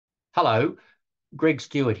Hello, Greg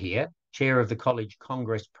Stewart here, Chair of the College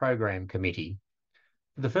Congress Program Committee.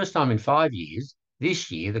 For the first time in 5 years, this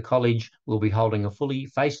year the College will be holding a fully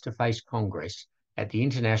face-to-face Congress at the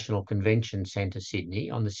International Convention Centre, Sydney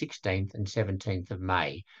on the 16th and 17th of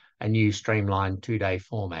May, a new streamlined two-day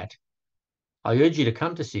format. I urge you to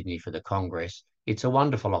come to Sydney for the Congress. It's a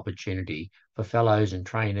wonderful opportunity for fellows and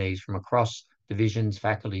trainees from across divisions,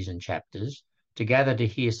 faculties and chapters to gather to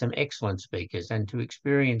hear some excellent speakers and to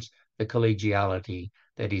experience the collegiality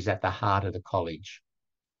that is at the heart of the college.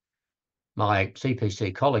 My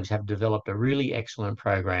CPC colleagues have developed a really excellent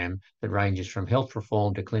program that ranges from health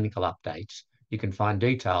reform to clinical updates. You can find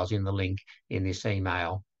details in the link in this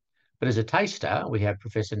email. But as a taster, we have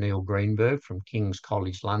Professor Neil Greenberg from King's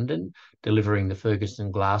College London delivering the Ferguson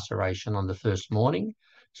Glass oration on the first morning,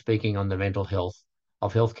 speaking on the mental health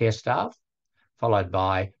of healthcare staff, followed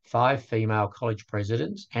by 5 female college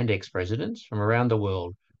presidents and ex-presidents from around the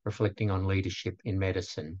world reflecting on leadership in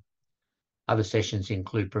medicine. Other sessions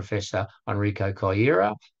include Professor Enrico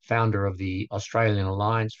Coira, founder of the Australian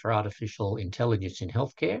Alliance for Artificial Intelligence in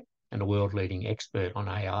Healthcare and a world-leading expert on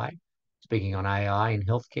AI, speaking on AI in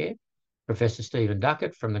healthcare. Professor Stephen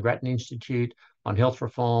Duckett from the Grattan Institute on Health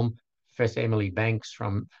Reform, Professor Emily Banks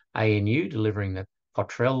from ANU delivering the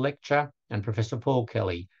Cottrell Lecture, and Professor Paul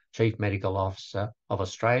Kelly, Chief Medical Officer of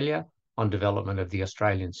Australia, on development of the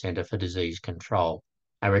Australian Centre for Disease Control.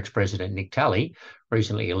 Our ex-president Nick Tully,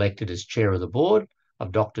 recently elected as chair of the board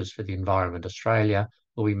of Doctors for the Environment Australia,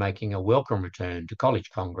 will be making a welcome return to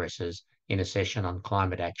college congresses in a session on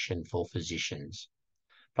climate action for physicians.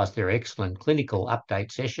 Plus, there are excellent clinical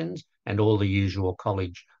update sessions and all the usual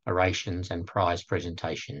college orations and prize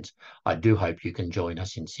presentations. I do hope you can join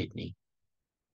us in Sydney.